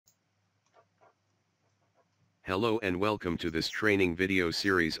Hello and welcome to this training video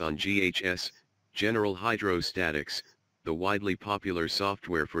series on GHS, General Hydrostatics, the widely popular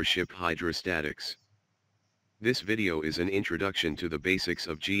software for ship hydrostatics. This video is an introduction to the basics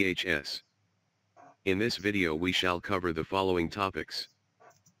of GHS. In this video we shall cover the following topics.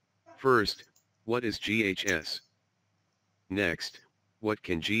 First, what is GHS? Next, what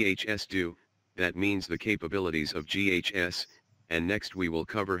can GHS do? That means the capabilities of GHS, and next we will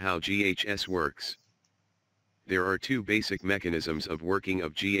cover how GHS works. There are two basic mechanisms of working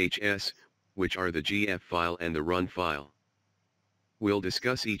of GHS, which are the GF file and the run file. We'll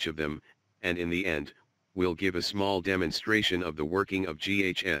discuss each of them, and in the end, we'll give a small demonstration of the working of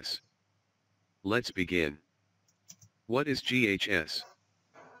GHS. Let's begin. What is GHS?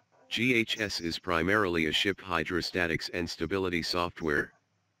 GHS is primarily a ship hydrostatics and stability software.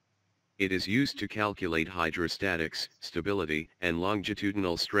 It is used to calculate hydrostatics, stability, and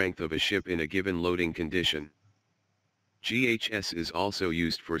longitudinal strength of a ship in a given loading condition. GHS is also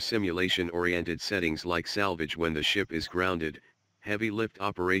used for simulation-oriented settings like salvage when the ship is grounded, heavy lift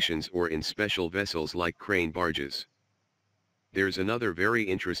operations, or in special vessels like crane barges. There's another very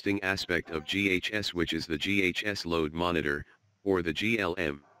interesting aspect of GHS, which is the GHS load monitor, or the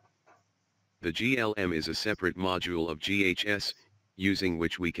GLM. The GLM is a separate module of GHS, using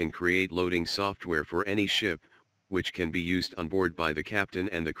which we can create loading software for any ship, which can be used on board by the captain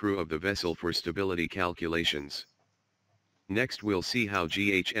and the crew of the vessel for stability calculations. Next we'll see how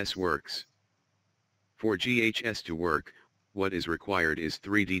GHS works. For GHS to work, what is required is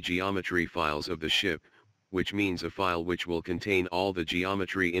 3D geometry files of the ship, which means a file which will contain all the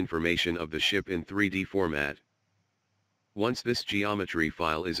geometry information of the ship in 3D format. Once this geometry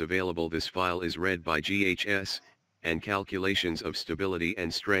file is available, this file is read by GHS, and calculations of stability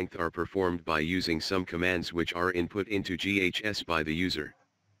and strength are performed by using some commands which are input into GHS by the user.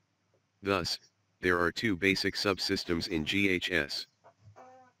 Thus, there are two basic subsystems in GHS.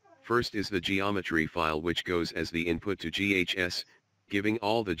 First is the geometry file, which goes as the input to GHS, giving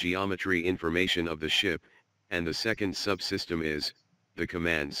all the geometry information of the ship, and the second subsystem is the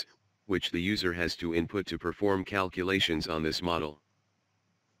commands, which the user has to input to perform calculations on this model.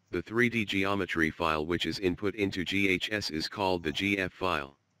 The 3D geometry file which is input into GHS is called the GF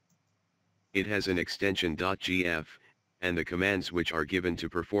file. It has an extension .gf, and the commands which are given to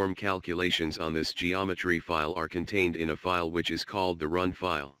perform calculations on this geometry file are contained in a file which is called the run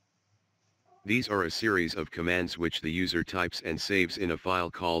file. These are a series of commands which the user types and saves in a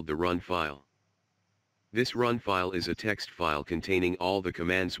file called the run file. This run file is a text file containing all the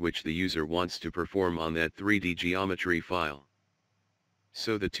commands which the user wants to perform on that 3D geometry file.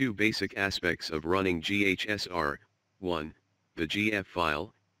 So the two basic aspects of running GHS are, 1. The GF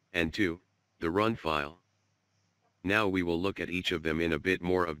file, and 2. The run file. Now we will look at each of them in a bit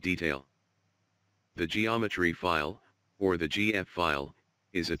more of detail. The geometry file, or the GF file,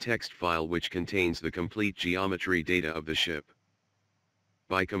 is a text file which contains the complete geometry data of the ship.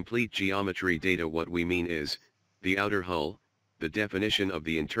 By complete geometry data, what we mean is the outer hull, the definition of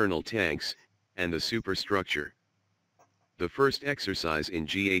the internal tanks, and the superstructure. The first exercise in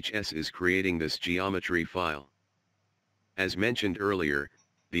GHS is creating this geometry file. As mentioned earlier,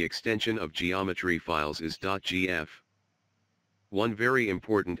 the extension of geometry files is .gf. One very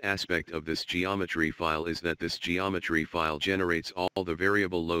important aspect of this geometry file is that this geometry file generates all the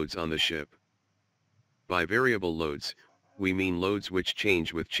variable loads on the ship. By variable loads, we mean loads which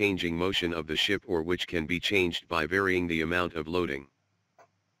change with changing motion of the ship, or which can be changed by varying the amount of loading.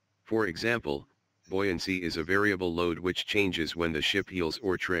 For example, buoyancy is a variable load which changes when the ship heels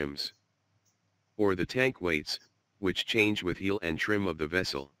or trims. Or the tank weights, which change with heel and trim of the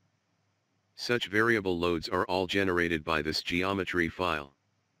vessel. Such variable loads are all generated by this geometry file.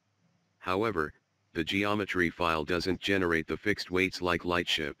 However, the geometry file doesn't generate the fixed weights like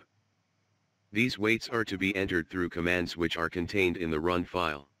lightship. These weights are to be entered through commands which are contained in the run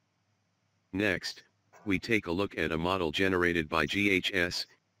file. Next, we take a look at a model generated by GHS,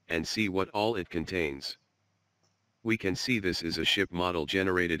 and see what all it contains. We can see this is a ship model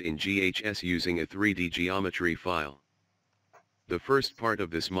generated in GHS using a 3D geometry file. The first part of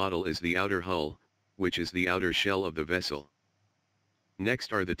this model is the outer hull, which is the outer shell of the vessel.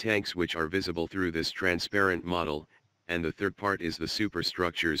 Next are the tanks which are visible through this transparent model, and the third part is the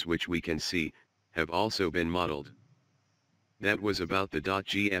superstructures which we can see, have also been modeled. That was about the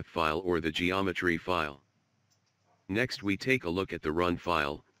 .gf file or the geometry file. Next we take a look at the run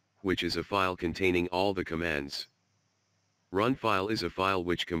file, which is a file containing all the commands. Run file is a file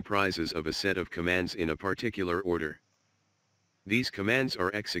which comprises of a set of commands in a particular order. These commands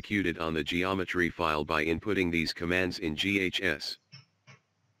are executed on the geometry file by inputting these commands in GHS.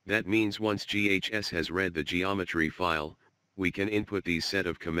 That means once GHS has read the geometry file, we can input these set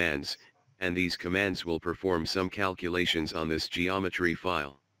of commands, and these commands will perform some calculations on this geometry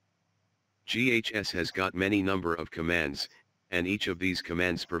file. GHS has got many number of commands, and each of these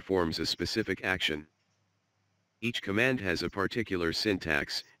commands performs a specific action. Each command has a particular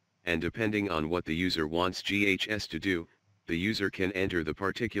syntax, and depending on what the user wants GHS to do, the user can enter the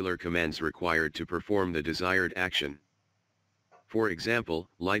particular commands required to perform the desired action. For example,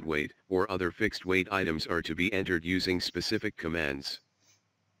 lightweight or other fixed weight items are to be entered using specific commands.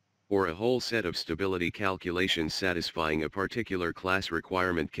 Or a whole set of stability calculations satisfying a particular class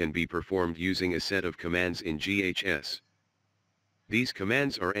requirement can be performed using a set of commands in GHS. These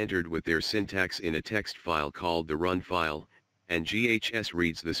commands are entered with their syntax in a text file called the run file, and GHS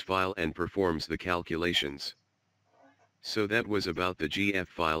reads this file and performs the calculations. So that was about the GF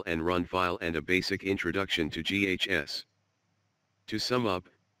file and run file and a basic introduction to GHS. To sum up,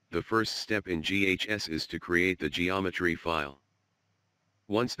 the first step in GHS is to create the geometry file.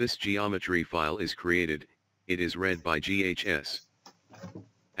 Once this geometry file is created, it is read by GHS.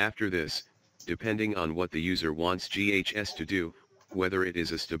 After this, depending on what the user wants GHS to do, whether it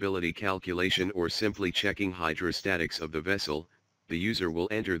is a stability calculation or simply checking hydrostatics of the vessel, the user will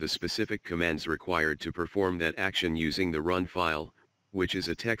enter the specific commands required to perform that action using the run file, which is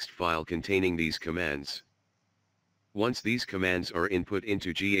a text file containing these commands. Once these commands are input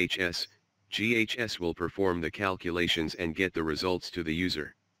into GHS, GHS will perform the calculations and get the results to the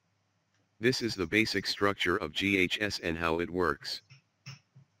user. This is the basic structure of GHS and how it works.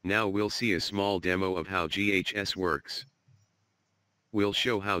 Now we'll see a small demo of how GHS works. We'll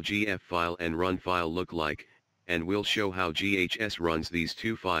show how GF file and run file look like, and we'll show how GHS runs these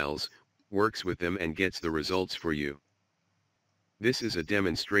two files, works with them and gets the results for you. This is a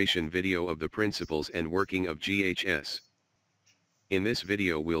demonstration video of the principles and working of GHS. In this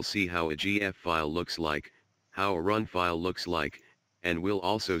video we'll see how a GF file looks like, how a run file looks like, and we'll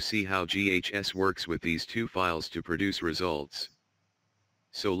also see how GHS works with these two files to produce results.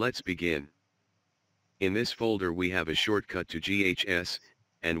 So let's begin. In this folder we have a shortcut to GHS,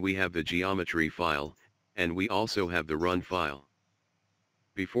 and we have the geometry file, and we also have the run file.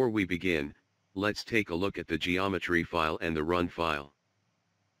 Before we begin, let's take a look at the geometry file and the run file.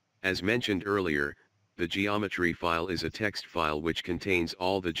 As mentioned earlier, the geometry file is a text file which contains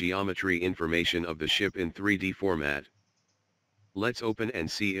all the geometry information of the ship in 3D format. Let's open and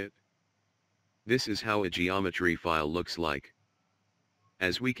see it. This is how a geometry file looks like.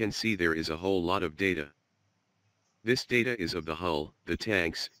 As we can see, there is a whole lot of data. This data is of the hull, the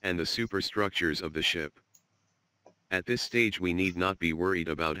tanks, and the superstructures of the ship. At this stage we need not be worried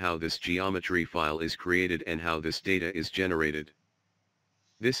about how this geometry file is created and how this data is generated.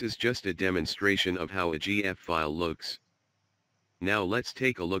 This is just a demonstration of how a GF file looks. Now let's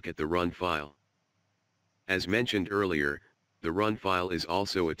take a look at the run file. As mentioned earlier, the run file is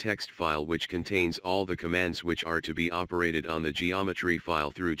also a text file which contains all the commands which are to be operated on the geometry file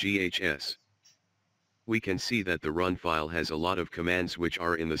through GHS. We can see that the run file has a lot of commands which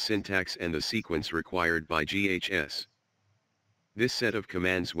are in the syntax and the sequence required by GHS. This set of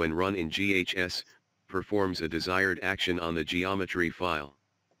commands, when run in GHS, performs a desired action on the geometry file.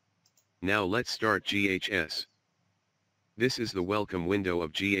 Now let's start GHS. This is the welcome window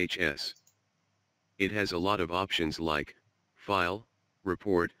of GHS. It has a lot of options like File,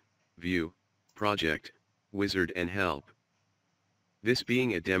 Report, View, Project, Wizard and Help. This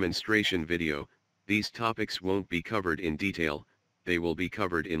being a demonstration video, these topics won't be covered in detail, they will be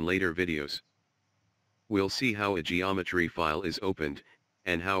covered in later videos. We'll see how a geometry file is opened,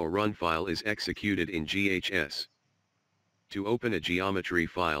 and how a run file is executed in GHS. To open a geometry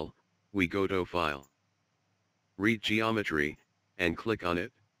file, we go to File, Read Geometry, and click on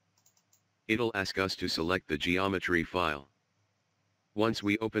it. It'll ask us to select the geometry file. Once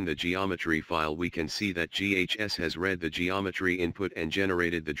we open the geometry file, we can see that GHS has read the geometry input and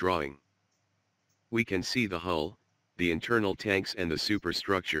generated the drawing. We can see the hull, the internal tanks and the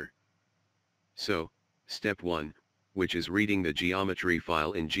superstructure. So, step 1, which is reading the geometry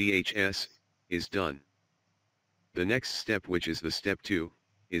file in GHS, is done. The next step, which is the step 2,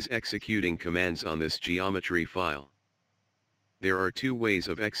 is executing commands on this geometry file. There are two ways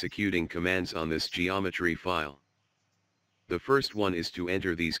of executing commands on this geometry file. The first one is to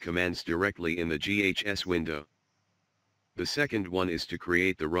enter these commands directly in the GHS window. The second one is to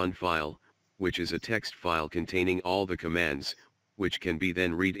create the run file, which is a text file containing all the commands, which can be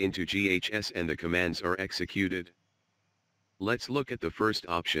then read into GHS and the commands are executed. Let's look at the first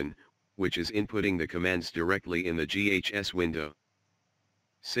option, which is inputting the commands directly in the GHS window.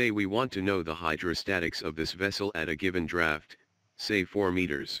 Say we want to know the hydrostatics of this vessel at a given draft, say 4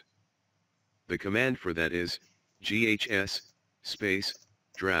 meters. The command for that is, GHS, space,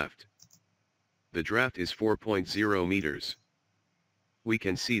 draft. The draft is 4.0 meters. We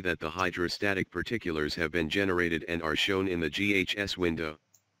can see that the hydrostatic particulars have been generated and are shown in the GHS window.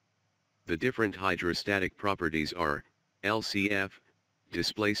 The different hydrostatic properties are, LCF,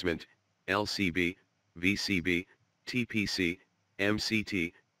 displacement, LCB, VCB, TPC,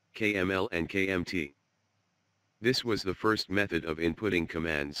 MCT, KML and KMT. This was the first method of inputting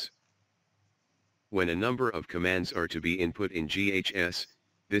commands. When a number of commands are to be input in GHS,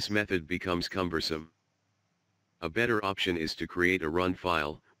 this method becomes cumbersome. A better option is to create a run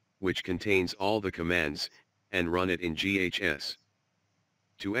file, which contains all the commands, and run it in GHS.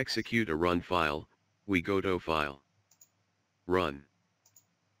 To execute a run file, we go to File, Run.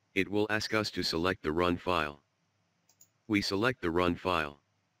 It will ask us to select the run file. We select the run file.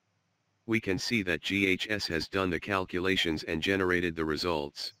 We can see that GHS has done the calculations and generated the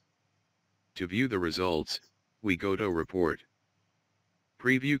results. To view the results, we go to Report.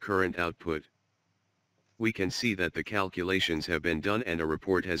 Preview current output. We can see that the calculations have been done and a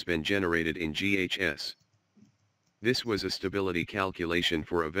report has been generated in GHS. This was a stability calculation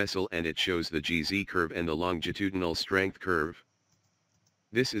for a vessel and it shows the GZ curve and the longitudinal strength curve.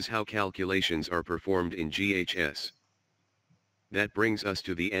 This is how calculations are performed in GHS. That brings us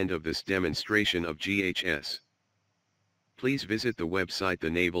to the end of this demonstration of GHS. Please visit the website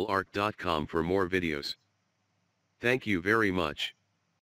thenavalarc.com for more videos. Thank you very much.